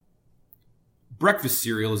Breakfast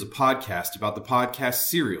Cereal is a podcast about the podcast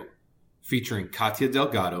Serial, featuring Katia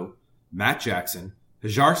Delgado, Matt Jackson,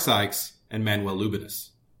 Hajar Sykes, and Manuel Lubinas.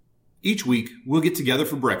 Each week, we'll get together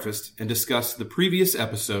for breakfast and discuss the previous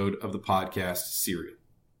episode of the podcast Serial.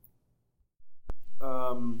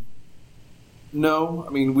 No, I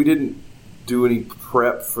mean, we didn't do any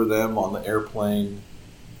prep for them on the airplane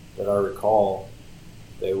that I recall.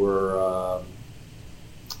 They were,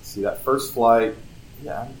 that first flight,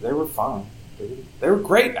 yeah, they were fine. They were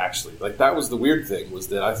great, actually. Like, that was the weird thing, was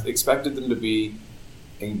that I expected them to be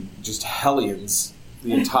in just hellions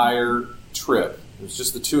the entire trip. It was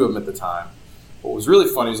just the two of them at the time. What was really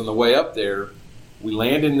funny was on the way up there, we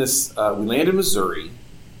land in Missouri,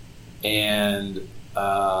 and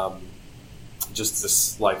just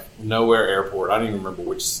this, like, nowhere airport. I don't even remember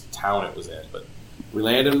which town it was in, but we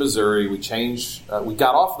landed in Missouri. We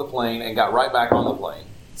got off the plane and got right back on the plane.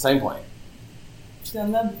 Same plane.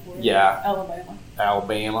 Done that before. Yeah.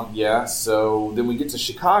 Alabama, yeah. So then we get to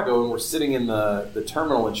Chicago, and we're sitting in the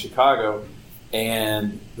terminal in Chicago,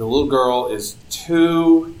 and the little girl is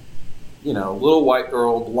little white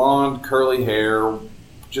girl, blonde, curly hair,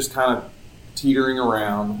 just kind of teetering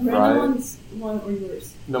around, right? One's one or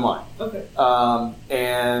yours? No, mine. Okay.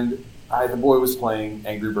 And the boy was playing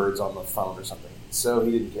Angry Birds on the phone or something, so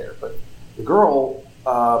he didn't care. But the girl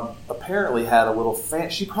apparently had a little fan.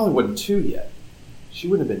 She probably wasn't 2 yet. She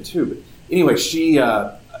wouldn't have been 2, but anyway, she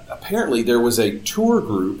apparently there was a tour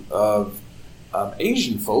group of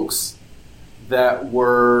Asian folks that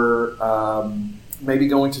were maybe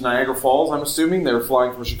going to Niagara Falls. I'm assuming they were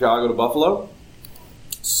flying from Chicago to Buffalo.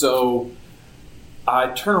 So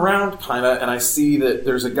I turn around kind of, and I see that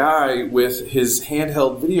there's a guy with his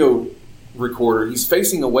handheld video recorder. He's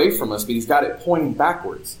facing away from us, but he's got it pointing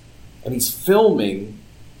backwards, and he's filming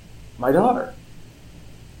my daughter.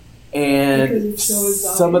 And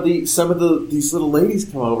some of these little ladies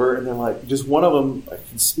come over, and they're like, just one of them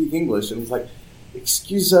can speak English, and he's like,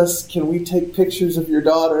 "Excuse us, can we take pictures of your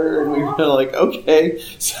daughter?" And we were like, "Okay."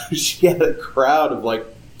 So she had a crowd of like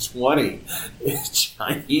 20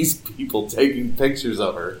 Chinese people taking pictures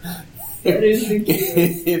of her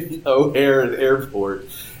in O'Hare Airport.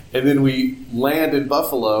 And then we land in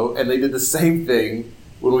Buffalo, and they did the same thing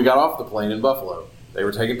when we got off the plane in Buffalo. They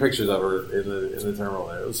were taking pictures of her in the terminal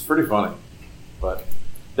there. It was pretty funny, but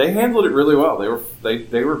they handled it really well. They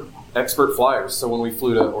were expert flyers. So when we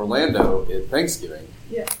flew to Orlando at Thanksgiving,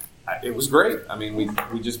 it was great. I mean, we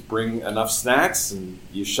just bring enough snacks, and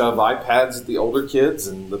you shove iPads at the older kids,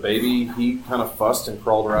 and the baby, he kind of fussed and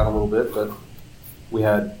crawled around a little bit, but we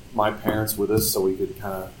had my parents with us, so we could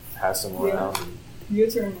kind of pass him around and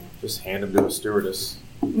just hand him to a stewardess.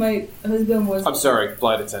 My husband was... I'm sorry,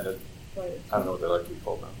 flight attendant. I don't know what they like to be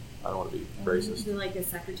called now. I don't want to be racist. Is it like a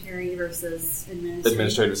secretary versus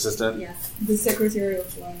administrative assistant? Yes. The secretary of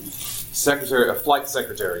flying. A flight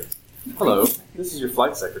secretary. Hello, this is your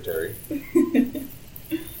flight secretary.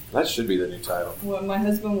 That should be the new title. When my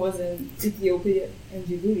husband was in Ethiopia and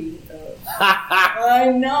Djibouti,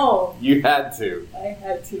 I know. You had to. I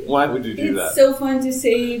had to. Why would you do that? It's so fun to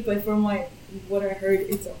say, but from what I heard,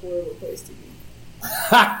 it's a horrible place to be.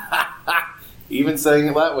 Even saying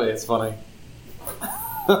it that way, it's funny.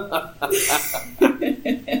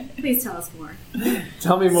 Please tell us more.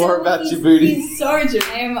 Tell me more about Djibouti. He's Sergeant.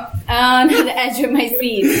 I'm on the edge of my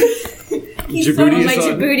seat. Djibouti's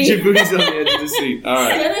on the edge of the seat. All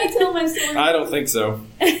right. Can I tell my story? I don't think so.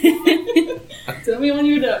 Tell me when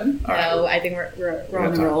you're done. No, I think we're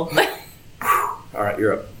on the roll. All right,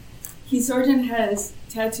 you're up. His sergeant has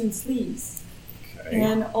tattooed sleeves. Okay.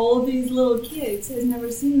 And all these little kids has never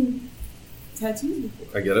seen tattoos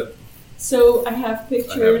before. I get it. So I have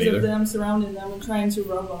pictures of them surrounding them and trying to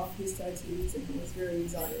rub off his tattoos, and it was very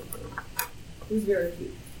exotic. It was very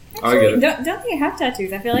cute. Actually, I get it. Don't they have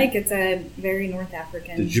tattoos? I feel like it's a very North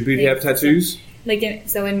African. Did Djibouti have tattoos?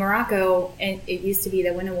 So in Morocco, and it used to be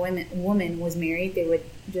that when a woman was married, they would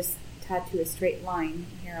just tattoo a straight line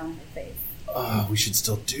here on her face. Oh, we should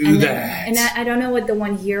still do that. And I don't know what the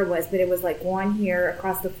one here was, but it was like one here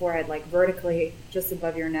across the forehead, like vertically just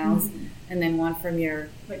above your nose, and then one from your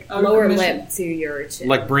lower lip to your chin.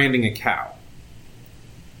 Like branding a cow.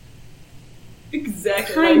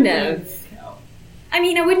 Exactly. Kind of. I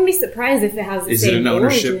mean, I wouldn't be surprised if it has the same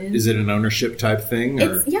origin. Is it an ownership type thing?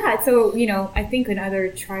 Or? So, I think in other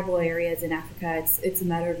tribal areas in Africa, it's a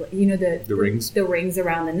matter of, the rings? The rings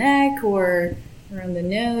around the neck or around the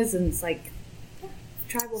nose, and it's like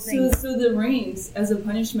tribal things. So the rings, as a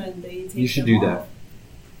punishment, they take You should do that.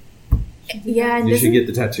 Yeah. You should get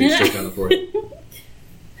the tattoos stuck on the forehead.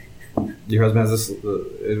 Your husband has this,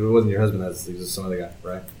 it wasn't your husband that has this, it was some other guy,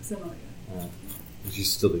 right? Some other guy. You should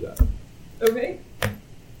still do that. Okay.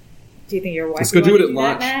 Do you think your wife? Let's go do it at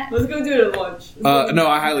lunch. Let's go do it at lunch. No,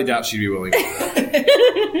 I highly doubt she'd be willing.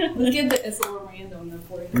 Let's get the SLR random there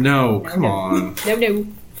for you. No, come on. No.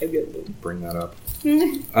 Bring that up.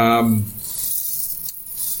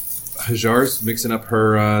 Hajar's mixing up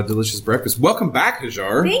her delicious breakfast. Welcome back,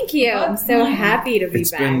 Hajar. Thank you. I'm so happy to be back.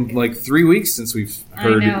 It's been like 3 weeks since we've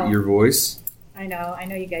heard your voice. I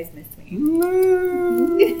know you guys missed me.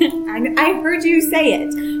 I heard you say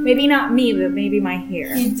it. Maybe not me, but maybe my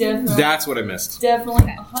hair. He definitely. That's what I missed.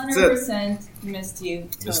 Definitely 100% missed you.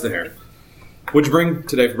 Totally. Missed the hair. What'd you bring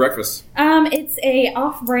today for breakfast? It's a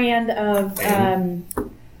off-brand of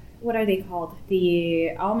what are they called?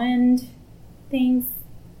 The almond things.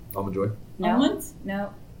 Almond Joy? No. Almonds?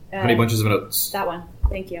 No. Honey Bunches of Oats. That one.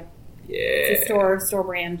 Thank you. Yeah. It's a store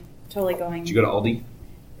brand. Totally going. Did you go to Aldi?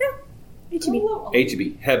 No. H-E-B.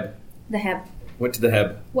 H-E-B. Heb. The Heb. Went to the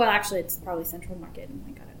Heb. Well, actually, it's probably Central Market, and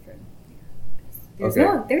I got it for. There's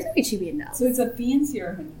no H-E-B in Dallas. So it's a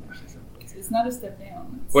fancier Honey Bunches of Oats. It's not a step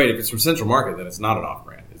down. Wait, if it's from Central Market, then it's not an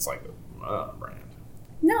off-brand. It's like a brand.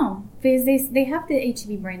 No, because they have the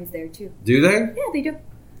H-E-B brands there too. Do they? Yeah, they do.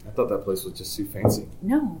 I thought that place was just too fancy.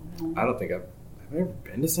 No. I don't think have I ever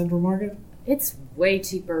been to Central Market? It's way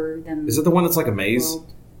cheaper than. Is it the one that's like a maze?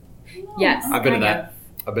 World. Yes, I've been to that.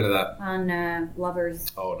 I've been to that. On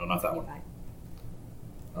Lovers. Oh no, not that one.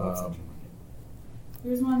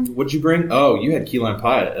 Here's one. What'd you bring? Oh, you had key lime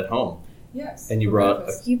pie at home. Yes. And you brought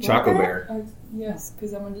a Choco Bear. Yes,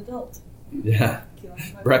 because I'm an adult. Yeah.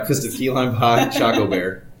 Breakfast of key lime pie, Choco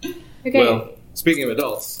Bear. Okay. Well, speaking of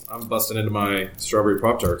adults, I'm busting into my strawberry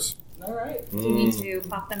Pop-Tarts. All right. Do you need to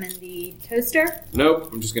pop them in the toaster? Nope,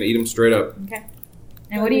 I'm just going to eat them straight up. Okay.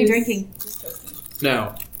 And what are you drinking? Just toasting.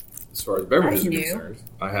 Now, as far as beverages are concerned,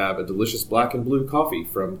 I have a delicious black and blue coffee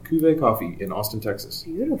from Cuvée Coffee in Austin, Texas.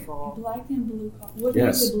 Beautiful. Black and blue coffee. What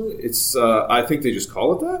Yes, is the blue? it's. I think they just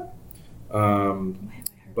call it that.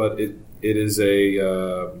 But it is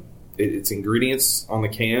a. Its ingredients on the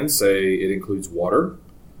can say it includes water,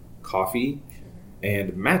 coffee,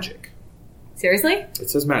 and magic. Seriously? It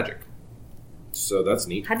says magic, so that's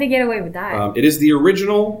neat. How'd they get away with that? It is the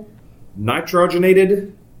original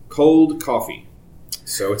nitrogenated cold coffee.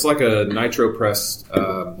 So it's like a nitro pressed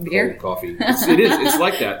beer cold coffee. It is. It's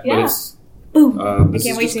like that, yeah. but it's boom. I this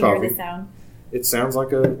can't is wait just to coffee. hear the sound. It sounds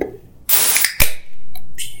like a.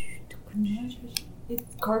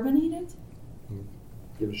 It's carbonated?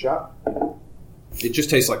 Give it a shot. It just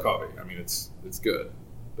tastes like coffee. I mean, it's good,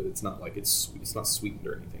 but it's not like it's not sweetened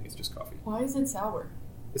or anything. It's just coffee. Why is it sour?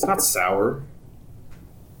 It's not sour.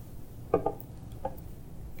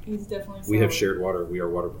 It's definitely sour. We have shared water. We are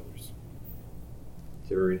water brothers.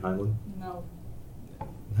 Did you ever read Heinlein? No.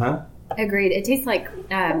 Huh? Agreed. It tastes like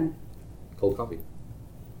Cold coffee.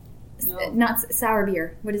 No. not sour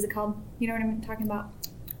beer. What is it called? You know what I'm talking about?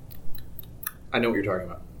 I know what you're talking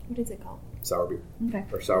about. What is it called? Sour beer. Okay.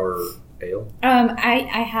 Or sour ale.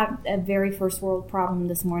 I have a very first world problem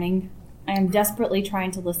this morning. I am desperately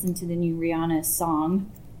trying to listen to the new Rihanna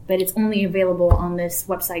song, but it's only available on this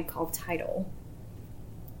website called Tidal.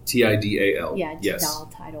 Tidal. Yeah, yes.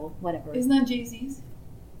 Tidal, whatever. Isn't that Jay-Z's?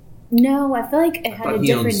 No, I feel like it had a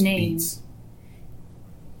different name. Beats.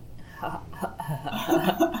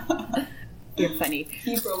 You're funny.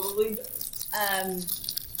 He probably does.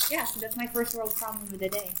 Yeah, so that's my first world problem of the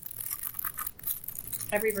day.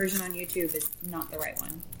 Every version on YouTube is not the right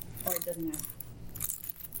one, or it doesn't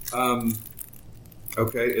have.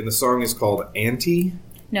 Okay, and the song is called Anti.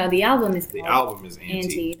 No, the album is called The album is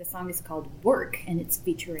Anti. The song is called Work, and it's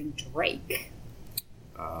featuring Drake. Drake.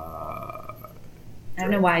 I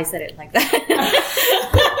don't know why I said it like that.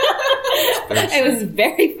 It was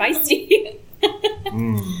very feisty.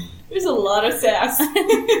 There's a lot of sass.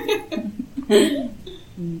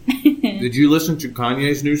 Did you listen to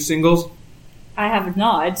Kanye's new singles? I have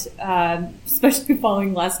not, especially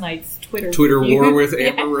following last night's Twitter war with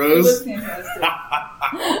Amber It Rose. was fantastic.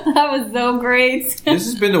 That was so great. This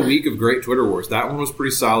has been a week of great Twitter wars. That one was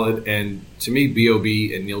pretty solid, and to me,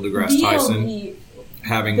 B.O.B. and Neil deGrasse Tyson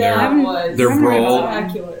having their brawl.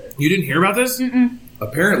 Spectacular. You didn't hear about this? Mm-mm.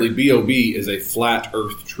 Apparently, B.O.B. is a flat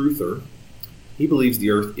Earth truther. He believes the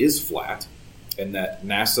Earth is flat, and that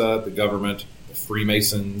NASA, the government, the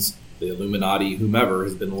Freemasons, the Illuminati, whomever,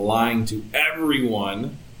 has been lying to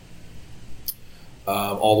everyone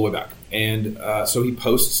all the way back. And so he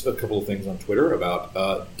posts a couple of things on Twitter about,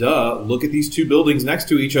 look at these two buildings next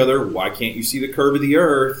to each other. Why can't you see the curve of the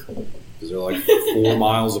Earth? Because they're like 4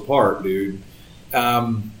 miles apart, dude.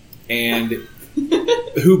 And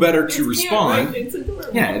who better to respond? It's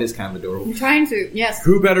adorable. Yeah, it is kind of adorable. I'm trying to, yes.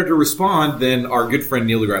 Who better to respond than our good friend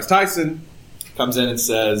Neil deGrasse Tyson, comes in and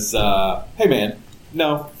says, "Hey, man,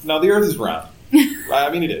 no, the Earth is round." I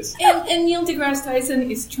mean, it is. And Neil deGrasse Tyson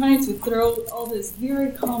is trying to throw all these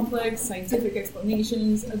very complex scientific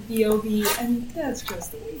explanations of B.O.B., and that's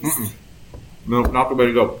just a waste. No, not the way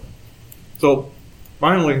to go. So,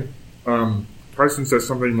 finally, Tyson says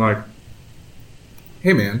something like,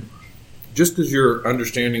 "Hey, man, just because your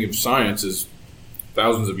understanding of science is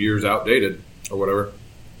thousands of years outdated, or whatever,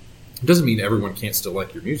 it doesn't mean everyone can't still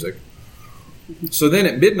like your music." So then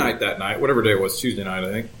at midnight that night, whatever day it was, Tuesday night, I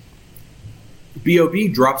think, B.O.B.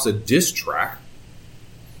 drops a diss track.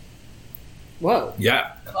 Whoa.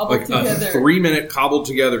 Yeah. Cobbled like together. a 3-minute cobbled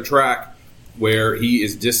together track where he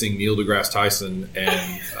is dissing Neil deGrasse Tyson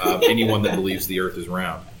and anyone that believes the Earth is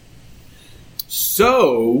round.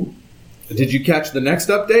 So, did you catch the next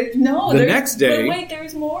update? No. The next day, but wait,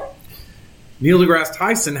 there's more? Neil deGrasse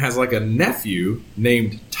Tyson has like a nephew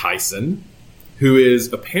named Tyson, who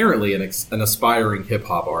is apparently an aspiring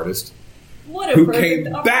hip-hop artist, What a who perfect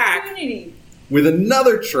came back opportunity. with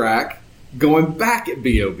another track going back at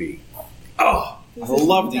B.O.B. Oh, I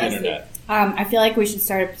love the internet. I feel like we should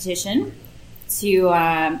start a petition to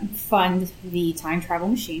fund the time travel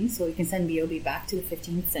machine so we can send B.O.B. back to the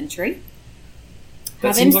 15th century.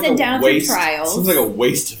 Have him sit down through trials. Seems like a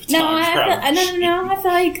waste of time travel. No. I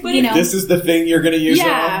feel like, But you know. This is the thing you're going to use it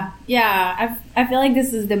on? Yeah. I feel like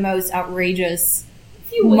this is the most outrageous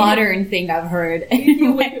If you wait- modern thing I've heard. If you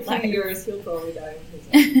in wait my 15 life. years, he'll probably die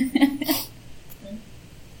of his own.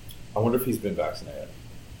 I wonder if he's been vaccinated.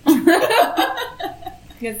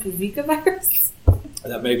 He has the Zika virus.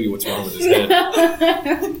 That may be what's wrong with his head.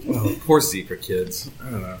 Oh, poor Zika kids. I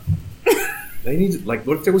don't know. They need to, like,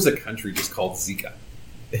 what if there was a country just called Zika?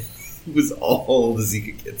 It was all the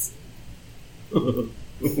Zika kids. Oh,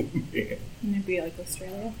 man. Maybe like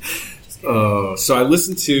Australia. Just kidding. So I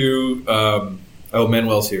listened to,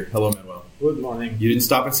 Manuel's here. Hello, Manuel. Good morning. You didn't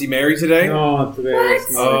stop and see Mary today? No, today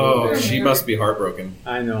was not Oh, a good day. she must be heartbroken.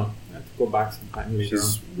 I know. I have to go back sometime later.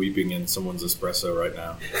 She's weeping in someone's espresso right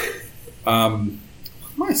now.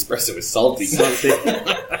 My espresso is salty. Is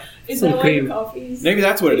Some that why cream. your coffee is? Maybe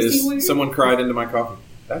that's what it tasting is. weird? Someone cried into my coffee.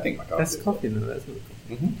 I think my coffee. That's is- coffee, no, that's not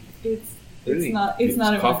coffee. It's Really? not It's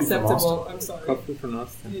coffee from acceptable. I'm sorry. Coffee from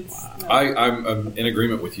Austin. It's Wow. not. I'm in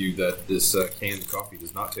agreement with you that this canned coffee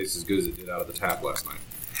does not taste as good as it did out of the tap last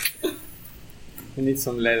night. We need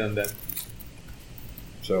some lead on that.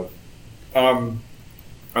 So,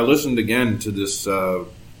 I listened again to this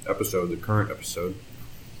episode, the current episode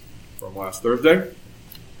from last Thursday.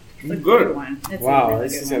 It's a Good. one. It's a Wow, really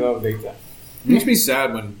this good is one. a lot of data. It makes me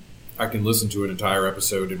sad when I can listen to an entire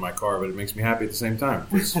episode in my car, but it makes me happy at the same time.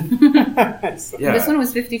 Yeah, This one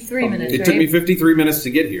was 53 minutes, it right? took me 53 minutes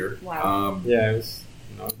to get here. Wow. Yeah, it was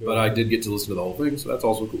not good. But I did get to listen to the whole thing, so that's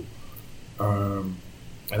also cool.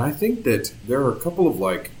 And I think that there are a couple of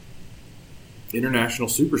like international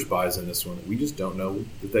super spies in this one that we just don't know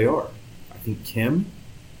that they are. I think Kim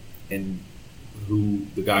and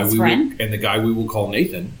the guy His friend? and the guy we will call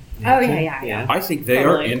Nathan. Oh, yeah. I think they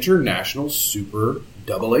are Totally. international super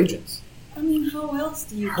double agents. I mean, how else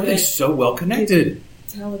do you How are they get so well connected?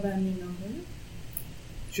 Taliban number?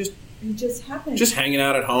 Just It just happened. just hanging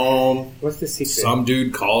out at home. What's the secret? Some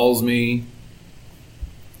dude calls me.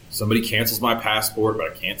 Somebody cancels my passport,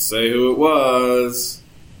 but I can't say who it was.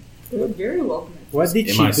 They're very well connected. What did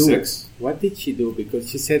she do? MI6? What did she do? Because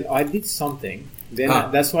she said, I did something. Then Ah.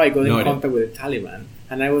 that's why I got No, I in contact with the Taliban.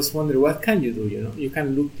 And I was wondering, what can you do? You know, you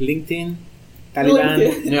can look LinkedIn, Taliban,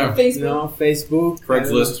 LinkedIn, Yeah. Facebook. you know, Facebook,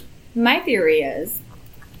 Craigslist. My theory is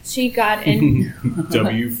she got in.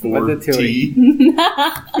 W4T.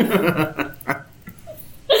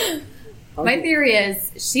 My theory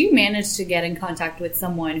is she managed to get in contact with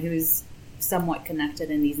someone who's somewhat connected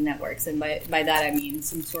in these networks, and by that I mean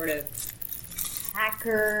some sort of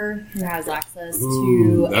hacker who has access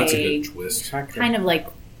Ooh, to that's a a good twist. kind of like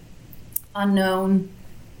unknown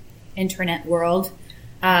internet world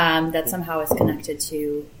that somehow is connected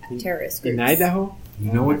to terrorist groups. in Idaho.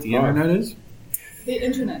 You know what the God. internet is? The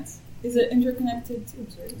internet. Is it interconnected too?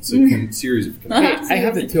 Sorry. It's a series of connections. I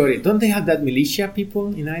have a theory. Don't they have that militia people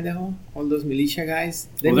in Idaho? All those militia guys?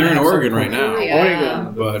 Well, might they're in have some Oregon right now. control. Yeah.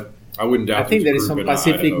 Oregon. But I wouldn't doubt I think there there's is a some group in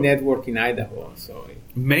Pacific Idaho. network in Idaho. So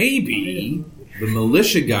Maybe the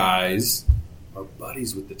militia guys are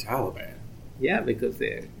buddies with the Taliban. yeah, because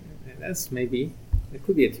that's maybe it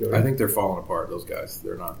could be a theory. I think they're falling apart. Those guys.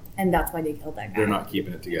 They're not. And that's why they killed that guy. They're not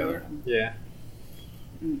keeping it together. yeah.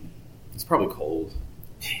 It's probably cold.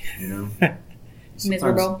 You know.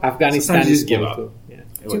 Miserable. Afghanistan Sometimes you is just give cold up. too. Yeah.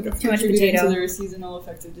 Like, Too much Contributing potato. to their seasonal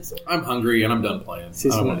affective disorder. I'm hungry and I'm done playing. I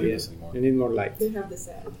don't want to do Yeah. this anymore. You need more light. They have the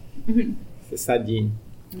sad. It's a sad gene.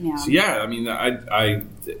 Yeah. So yeah, I mean, I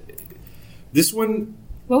this one.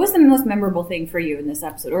 What was the most memorable thing for you in this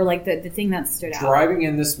episode, or like the thing that stood out? Driving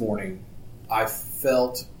in this morning, I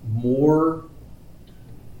felt more.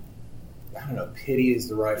 I don't know. Pity is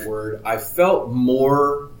the right word. I felt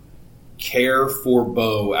more care for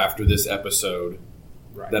Bo after this episode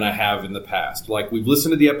than I have in the past. Like, we've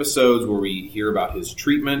listened to the episodes where we hear about his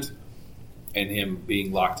treatment and him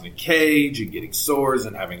being locked in a cage and getting sores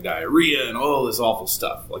and having diarrhea and all this awful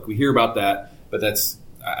stuff. Like, we hear about that, but that's,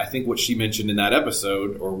 I think what she mentioned in that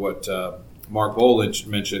episode, or what Mark Bolich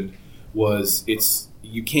mentioned, was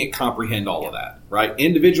you can't comprehend all of that, right?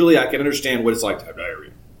 Individually, I can understand what it's like to have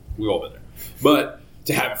diarrhea. We've all been there. But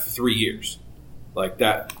to have it for 3 years, like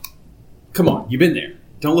that, come on, you've been there.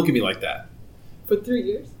 Don't look at me like that. For 3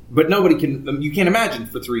 years? But you can't imagine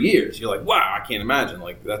for 3 years. You're like, wow, I can't imagine.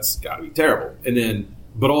 Like, that's got to be terrible. And then,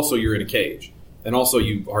 but also you're in a cage. And also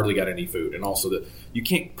you hardly got any food. And also that you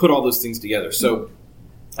can't put all those things together. So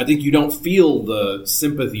I think you don't feel the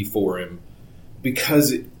sympathy for him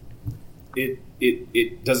because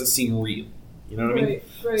it doesn't seem real. You know what I mean?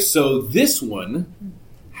 Right. So this one,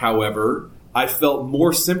 however, I felt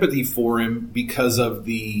more sympathy for him because of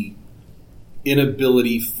the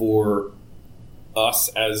inability for us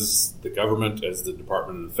as the government, as the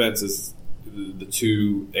Department of Defense, as the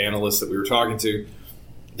two analysts that we were talking to.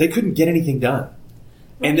 They couldn't get anything done.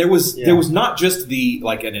 And there was not just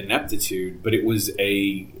an ineptitude, but it was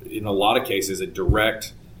in a lot of cases, a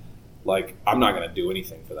direct, like, I'm not going to do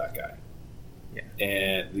anything for that guy. Yeah.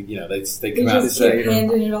 And, they come out and say,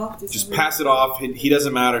 handing it off to just somebody. pass it off. He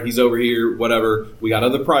doesn't matter. He's over here, whatever. We got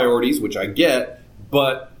other priorities, which I get,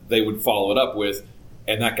 but they would follow it up with,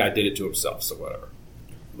 and that guy did it to himself, so whatever.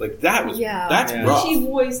 Like, that's rough. She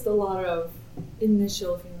voiced a lot of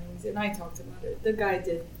initial feelings, and I talked about it. The guy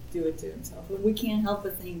did do it to himself, and we can't help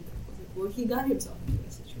but think, well, he got himself into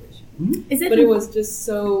a situation. Mm-hmm. But it was just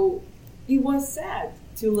so, it was sad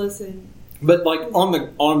to listen. But, like,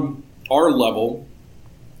 on our level,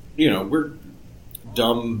 we're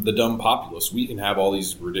the dumb populace. We can have all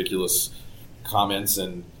these ridiculous comments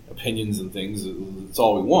and opinions and things. It's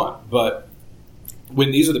all we want. But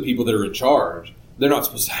when these are the people that are in charge, they're not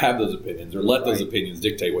supposed to have those opinions or let those opinions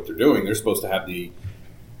dictate what they're doing. They're supposed to have the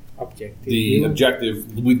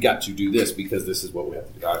objective. We've got to do this because this is what we have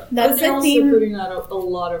to do. But they're also putting out a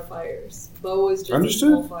lot of fires. Bo is just a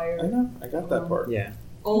small fire. I know. I got that part. Yeah.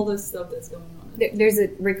 All this stuff that's going on. There's a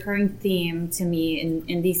recurring theme to me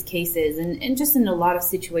in these cases and just in a lot of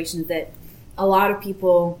situations that a lot of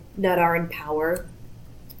people that are in power,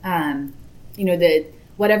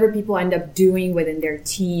 whatever people end up doing within their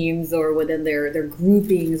teams or within their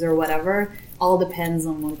groupings or whatever, all depends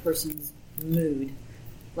on one person's mood.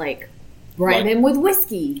 Like, bribe him with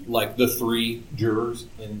whiskey. Like the 3 jurors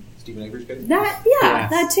in Stephen Avery's case?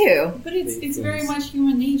 That too. But it's very much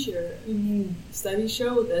human nature. I mean, studies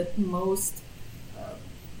show that most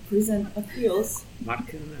prison appeals...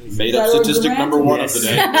 Made up statistic number 1 of the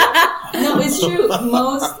day. No, it's true.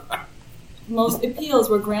 Most appeals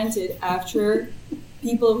were granted after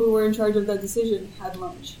people who were in charge of that decision had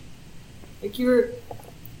lunch. Like,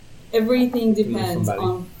 everything depends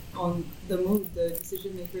on the mood the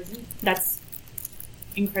decision makers make. That's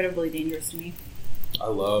incredibly dangerous to me. I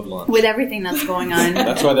love lunch. With everything that's going on.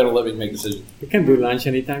 That's why they don't let me make decisions. You can do lunch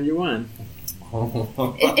anytime you want.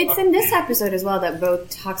 It's in this episode as well that Bo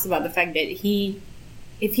talks about the fact that if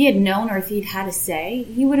he had known or if he'd had a say,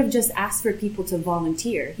 he would have just asked for people to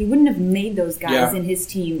volunteer. He wouldn't have made those guys in his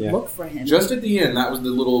team look for him. Just at the end, that was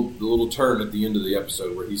the little turn at the end of the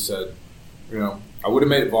episode where he said, I would have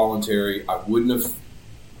made it voluntary. I wouldn't have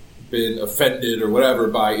been offended or whatever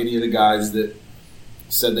by any of the guys that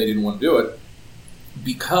said they didn't want to do it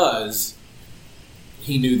because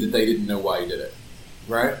he knew that they didn't know why he did it.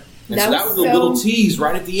 Right? And that was the little tease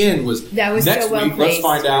right at the end was next week, let's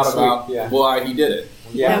find out about why he did it.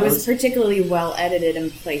 Yeah, that was particularly well edited and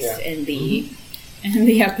placed in the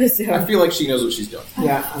episode. I feel like she knows what she's doing.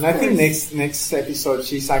 Yeah, and I think next episode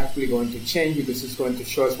she's actually going to change because it's going to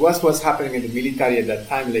show us what's happening in the military at that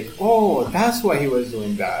time. Like, oh, that's why he was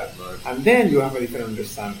doing that. Right. And then you have a different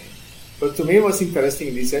understanding. But to me it was interesting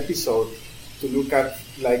in this episode to look at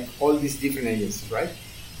like all these different agencies, right?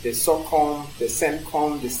 The SOCOM, the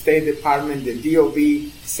CENTCOM, the State Department, the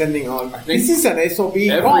DOB, sending on. This is an SOB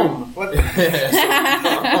COM.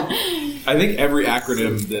 I think every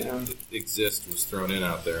acronym that exists was thrown in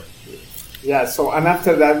out there. Yeah, so, and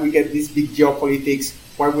after that we get this big geopolitics,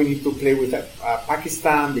 why we need to play with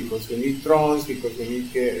Pakistan, because we need drones, because we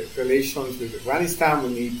need relations with Afghanistan,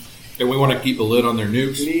 and we want to keep a lid on their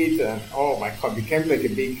nukes. Oh my God, became like a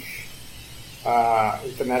big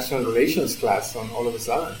international relations class on all of a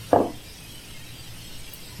sudden.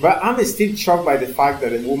 But I'm still shocked by the fact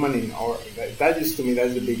that a woman in our that used to me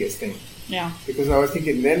that's the biggest thing. Yeah. Because I was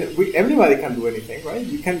thinking, then everybody can do anything, right?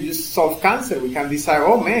 We can just solve cancer. We can decide,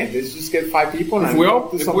 oh man, let's just get 5 people and If we all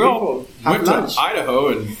have went lunch. to Idaho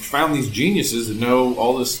and found these geniuses that know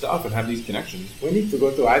all this stuff and have these connections. We need to go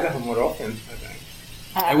to Idaho more often, I think.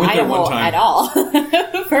 I went there one time. At all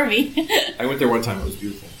for me. I went there one time. It was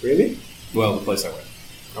beautiful. Really? Well, the place I went.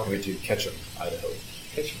 I went to Ketchum, Idaho.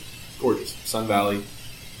 Ketchum. Gorgeous. Sun Valley,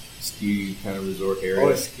 ski kind of resort area.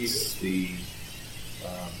 Oh, ski.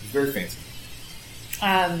 It's very fancy.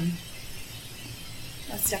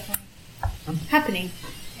 That's definitely happening.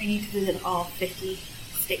 I need to visit all 50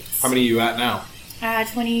 states. How many are you at now?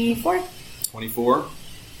 24. 24?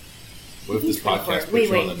 What if this podcast puts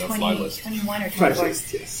you on the no-fly list? 21 or 24.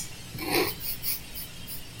 Yes.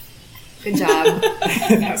 Good job.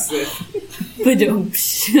 That's it.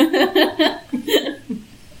 Ba-dooms.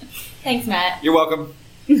 Thanks, Matt. You're welcome.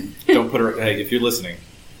 Don't put her... Hey, if you're listening,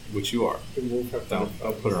 which you are, don't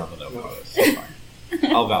put her on the no-fly list. It's fine.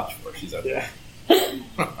 I'll vouch for her. She's out there.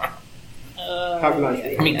 Yeah. Have lunch.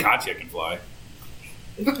 I mean, Katya can fly.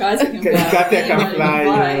 Katya can fly. Katya can fly,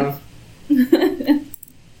 you know.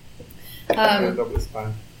 That was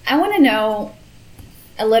fun. I want to know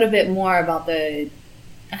a little bit more about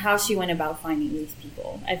how she went about finding these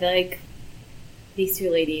people. I feel like these 2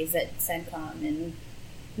 ladies at CENTCOM and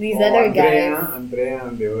these other guys. Andrea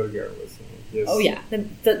and the other girl was in it. Yes. Oh yeah,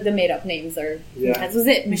 the made up names are. Yeah. Was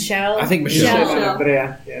it Michelle? I think Michelle. And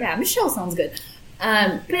Andrea. Yeah, Michelle sounds good. But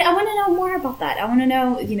I want to know more about that. I want to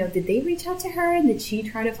know, did they reach out to her and did she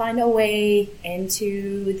try to find a way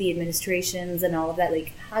into the administrations and all of that?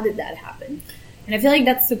 Like, how did that happen? And I feel like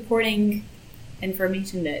that's supporting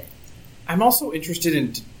information that. I'm also interested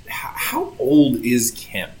in how old is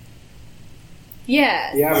Kim?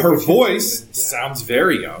 Yeah. Yeah. Her voice sounds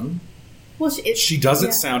very young. Well, She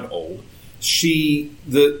doesn't sound old.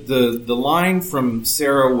 The line from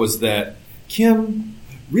Sarah was that Kim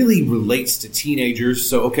really relates to teenagers.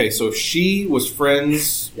 So if she was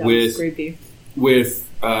friends with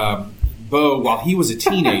Bo while he was a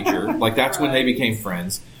teenager, like that's when they became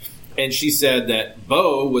friends. And she said that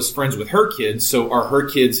Bo was friends with her kids. So are her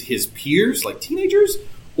kids his peers, like teenagers,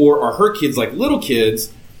 or are her kids like little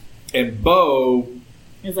kids? And Bo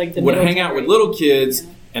It's like the would middle hang out with generation. little kids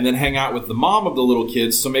and then hang out with the mom of the little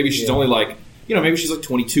kids. So maybe she's only like, maybe she's like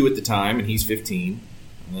 22 at the time and he's 15.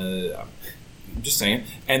 I'm just saying.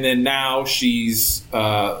 And then now she's,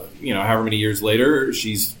 however many years later,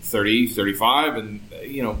 she's 30, 35, and,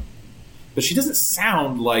 but she doesn't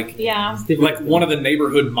sound like one of the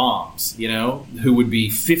neighborhood moms, who would be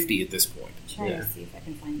 50 at this point. Try to see if I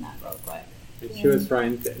can find that real quick. She was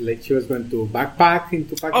trying she was going to backpack into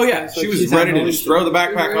Pakistan. Oh, yeah. so She was she's ready to unknown. just throw the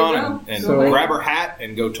backpack on and So- grab her hat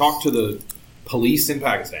and go talk to the police in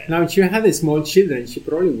Pakistan. Now, if she had small children, she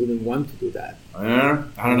probably wouldn't want to do that. I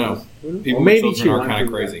don't know. People Or maybe with she children are wanted kind of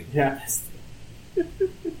to crazy. do that.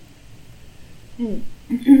 Yeah.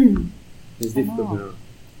 It's difficult to know.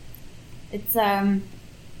 It's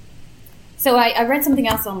So I read something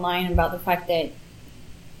else online about the fact that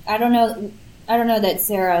I don't know that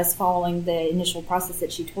Sarah is following the initial process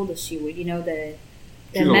that she told us she would. The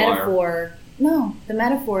She's a metaphor. No, the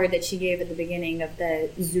metaphor that she gave at the beginning of the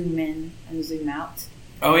zoom in and zoom out.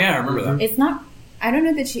 Oh, yeah, I remember that. It's not. I don't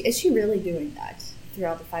know that is she really doing that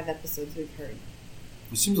throughout the 5 episodes we've heard.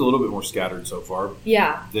 It seems a little bit more scattered so far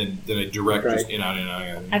Yeah, than a direct Right. just in, out, in,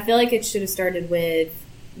 out. I feel like it should have started with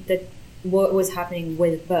what was happening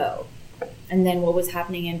with Bo, and then what was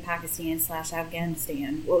happening in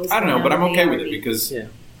Pakistan/Afghanistan. What was I don't know, going but on I'm in the okay with it army. because Yeah.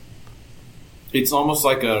 it's almost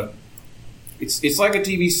like it's like a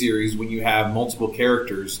TV series when you have multiple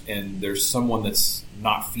characters and there's someone that's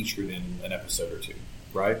not featured in an episode or two,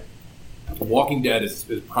 right? Walking Dead is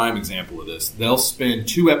a prime example of this. They'll spend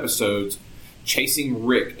 2 episodes chasing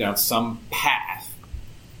Rick down some path,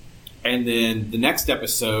 and then the next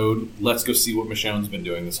episode, let's go see what Michonne's been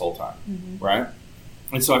doing this whole time, right?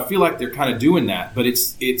 And so I feel like they're kind of doing that, but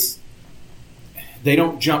it's they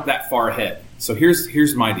don't jump that far ahead. So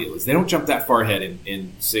here's my deal: is they don't jump that far ahead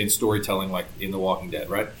in storytelling like in The Walking Dead,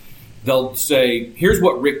 right? They'll say, "Here's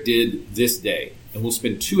what Rick did this day," and we'll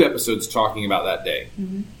spend 2 episodes talking about that day,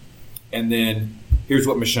 and then here's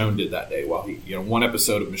what Michonne did that day. While 1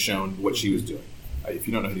 episode of Michonne, what she was doing. If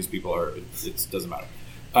you don't know who these people are, it doesn't matter.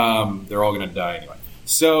 They're all going to die anyway.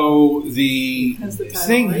 So the That's the title,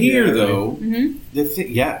 thing right? here, Yeah, though, Mhm.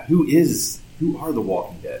 who are the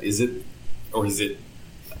Walking Dead? Is it?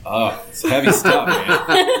 It's heavy stuff, man.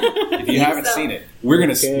 If you haven't seen it,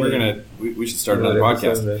 we should start another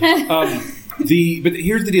podcast. But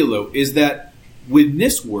here's the deal, though, is that when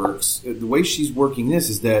this works, the way she's working this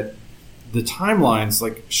is that the timelines,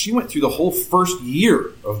 like she went through the whole first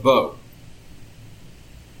year of Bo,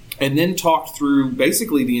 and then talked through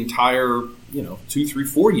basically the entire 2, 3,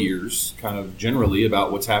 4 years, kind of generally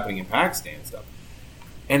about what's happening in Pakistan and stuff.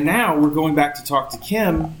 And now we're going back to talk to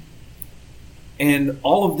Kim, and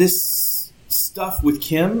all of this stuff with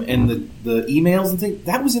Kim and the emails and things,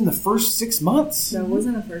 that was in the first 6 months. That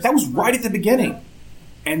wasn't the first. That was right at the beginning.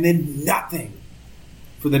 And then nothing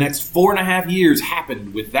for the next 4.5 years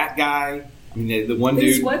happened with that guy. I mean, the one They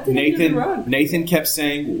dude, swept it under the rug. Nathan kept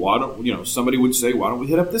saying, why don't, somebody would say, why don't we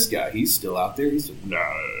hit up this guy? He's still out there. He's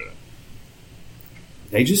no.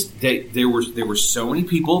 There were so many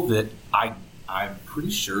people that I'm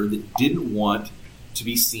pretty sure that didn't want to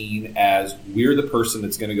be seen as we're the person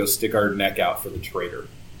that's going to go stick our neck out for the traitor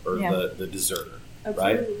or the deserter,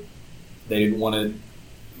 right? Absolutely. They didn't want to,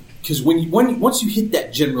 because once you hit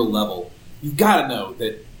that general level, you've got to know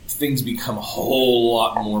that things become a whole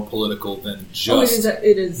lot more political than just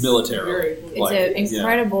it is military. very It's political. an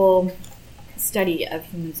incredible study of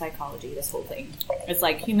human psychology, this whole thing. It's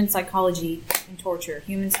like human psychology in torture,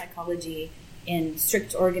 human psychology in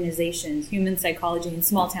strict organizations, human psychology in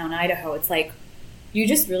small town Idaho. It's like you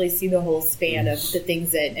just really see the whole span of the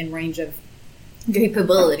things that and range of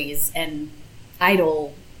capabilities and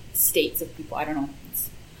idle states of people. I don't know.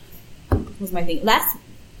 It was my thing.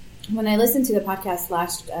 When I listened to the podcast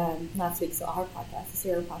last week, so our podcast, the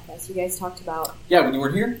Sierra podcast, you guys talked about... Yeah, when you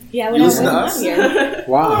weren't here? Yeah, when You I was listened to not us? here.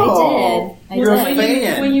 Wow. I You're a did.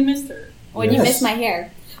 fan. When you missed her. When you missed my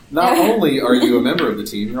hair. Not only are you a member of the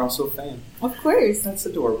team, you're also a fan. Of course. That's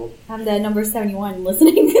adorable. I'm the number 71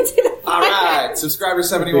 listening to the All right, subscriber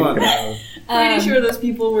 71. Pretty sure those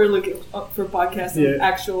people were looking up for podcasts Yeah. of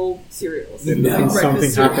actual cereals. Then No. there's something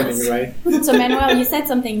Breakfast happening, cereals. right? So, Manuel, you said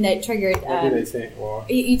something that triggered... What did I say? Well,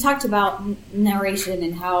 you talked about narration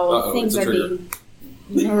and how Uh-oh, things it's a are trigger.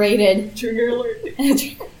 being narrated. Trigger alert.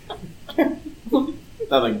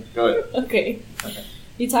 Nothing. Go ahead. Okay. Okay.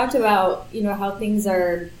 You talked about, how things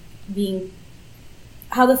are being...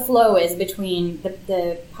 How the flow is between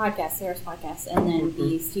the podcast, Sarah's podcast, and then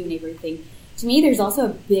the Stephen Avery thing. To me, there's also a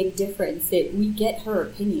big difference that we get her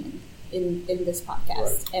opinion in this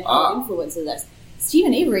podcast and how it influences us.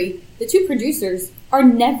 Stephen Avery, the two producers, are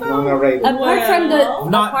never non-narrated. apart from Well,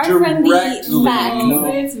 not apart from the directly. fact,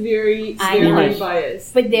 No. It's very, I very know.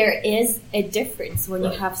 biased. but there is a difference when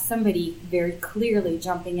Right. you have somebody very clearly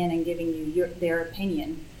jumping in and giving you their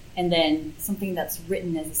opinion, and then something that's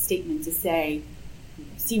written as a statement to say,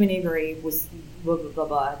 Stephen Avery was blah blah blah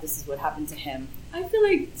blah. This is what happened to him. I feel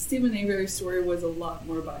like Stephen Avery's story was a lot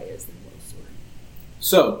more biased than Will's story.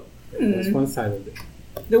 So, That's one side of it.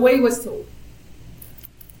 The way it was told.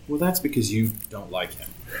 well, that's because you don't like him.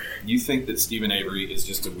 You think that Stephen Avery is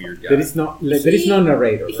just a weird guy. There is no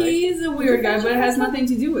narrator, right? He is a weird guy, but it has nothing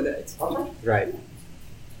to do with it. Right.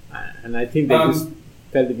 And I think they just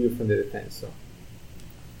tell the view from the defense. So,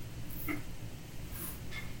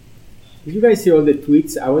 did you guys see all the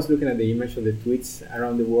tweets? I was looking at the image of the tweets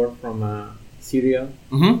around the world from Syria.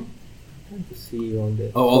 Mm-hmm. Trying to see all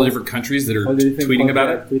the Oh, all the different countries that are all the different tweeting countries about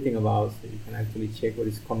are it? tweeting about, so you can actually check what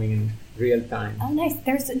is coming in real time. Oh, nice!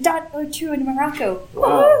 There's a .02 in Morocco.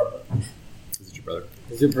 Wow. Is it your brother?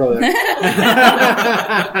 It's your brother.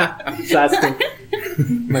 Just asking.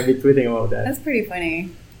 Might be tweeting about that. That's pretty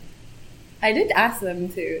funny. I did ask them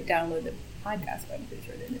to download the podcast, but I'm pretty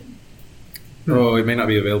sure they didn't. Oh, it may not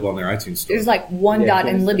be available on their iTunes store. There's like one Yeah, dot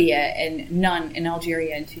in Tunisia. Libya and none in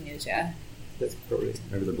Algeria and Tunisia. That's probably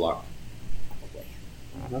Maybe they're blocked.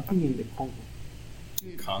 nothing in the Congo.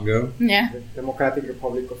 Congo? Yeah, The Democratic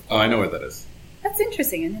Republic of Oh, I know what that is. that's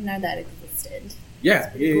interesting. I didn't know that existed.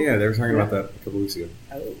 Yeah. They were talking about that a couple weeks ago.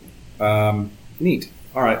 Oh, Neat.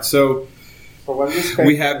 All right, so So what do you expect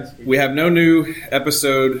next week? we have no new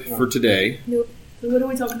episode for today. nope. So what are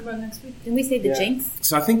we talking about next week? Didn't we say the Yeah. jinx?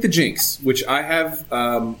 So I think the Jinx, which I have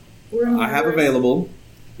We're in I have reverse. available.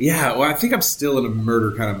 Yeah, well, I think I'm still in a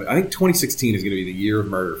murder kind of. I think 2016 is going to be the year of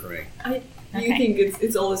murder for me. You Okay. think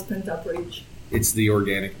it's all this pent up rage? It's the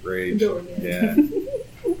organic rage. The organic.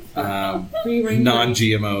 Yeah. Free range.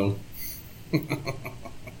 Non-GMO.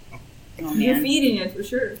 Oh, You're man. feeding it for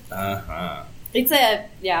sure. Uh-huh. It's I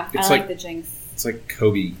It's like like- the jinx. It's like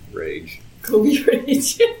Kobe rage. Kobe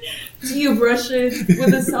rage. Do you brush it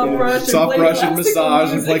with a soft Yeah. brush? And Soft play brush and classical massage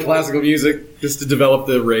and music? play classical music just to develop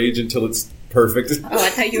the rage until it's perfect. Oh, I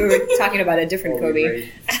thought you were talking about a different Kobe. Right.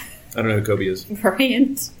 I don't know who Kobe is.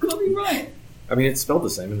 Bryant. Kobe Bryant. I mean, it's spelled the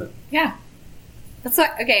same, isn't it? Yeah. That's why.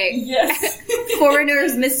 Okay. Yes.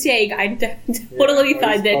 Foreigner's mistake. I totally Yeah,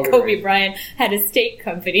 thought that Kobe Kobe Bryant. Bryant had a steak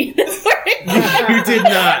company. That's where You did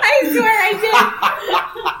not. I swear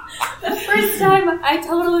I did. The first time, I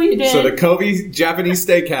totally did. So the Kobe Japanese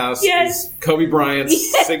Steakhouse Yes. is Kobe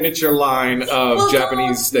Bryant's signature line of Well,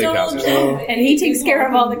 Japanese Donald steakhouses. Trump and he takes care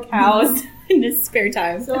of all the cows in his spare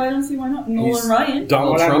time. So I don't see why not. He's- Nolan Ryan.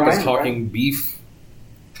 Donald Nolan Trump is Ryan, talking beef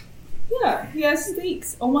Yeah, he has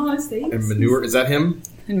steaks. Omaha steaks. and manure. Is that him?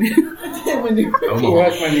 manure. Who Omaha.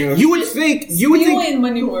 has manure? You would think Spewing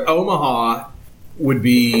manure. Omaha would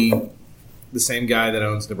be the same guy that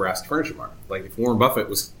owns Nebraska Furniture Mart. Like if Warren Buffett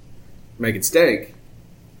was making steak,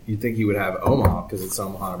 you'd think he would have Omaha because it's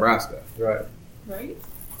Omaha, Nebraska. Right. Right?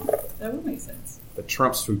 That would make sense. But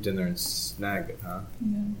Trump swooped in there and snagged it, huh?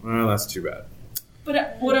 Yeah. Well, that's too bad.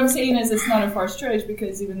 But what I'm saying is it's not a far stretch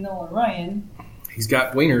because even Nolan Ryan He's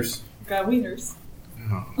got wieners. got wieners.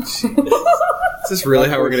 Oh, jeez. Is this really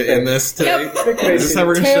how we're going to end this today? It's a Is this how crazy,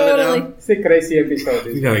 we're going to shut it Totally. down? it's a crazy episode.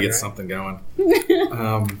 this We got to one, get right? something going.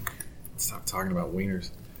 Stop talking about wieners.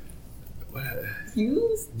 What?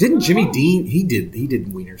 Hughes? Didn't Jimmy Dean? He did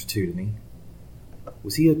wieners too, didn't he?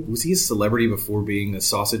 Was he a celebrity before being a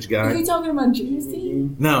sausage Are you guy? talking about James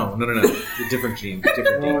Dean? No. The different Dean.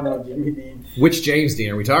 Different Dean. No, Jimmy Dean. Which James Dean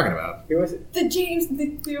are we talking about? He was. The James,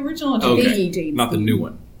 the original Okay. James. Biggie James. Not the new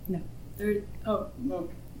one. They're- Oh, no.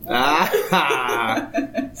 Ah,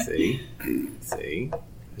 see,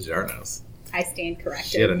 Jar knows. I stand She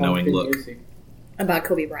corrected had a knowing Pumpkin look. music. about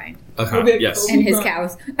Kobe Bryant Okay, Yes. Kobe. and his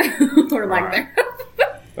cows, or lack Alright. thereof.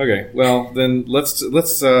 Okay. Well, then let's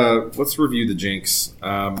review the Jinx.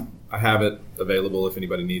 I have it available if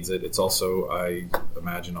anybody needs it. It's also, I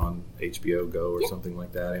imagine, on HBO Go or something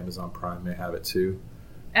like that. Amazon Prime may have it too.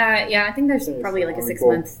 Yeah, I think there's It's probably like a only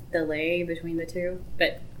 6-month delay between the two,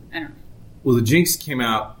 but I don't know. Well, the Jinx came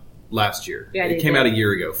out last year. Yeah, it they came did. out a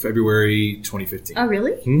year ago, February 2015. Oh,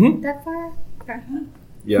 really? Mm-hmm. That far? Okay.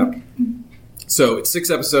 Yeah. So it's 6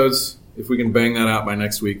 episodes. If we can bang that out by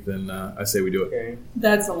next week, then I say we do it. Okay,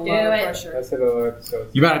 That's a lot Do of it. pressure. that's a lot of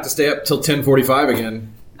episodes. You might have to stay up till 10:45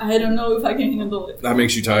 again. I don't know if I can handle it. That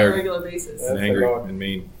makes you On a tired regular basis. and That's a angry lot. and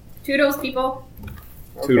mean. Toodles, people.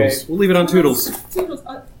 Okay. Toodles. We'll leave it on Toodles. Toodles.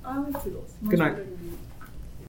 I like Toodles. Much Good night. better than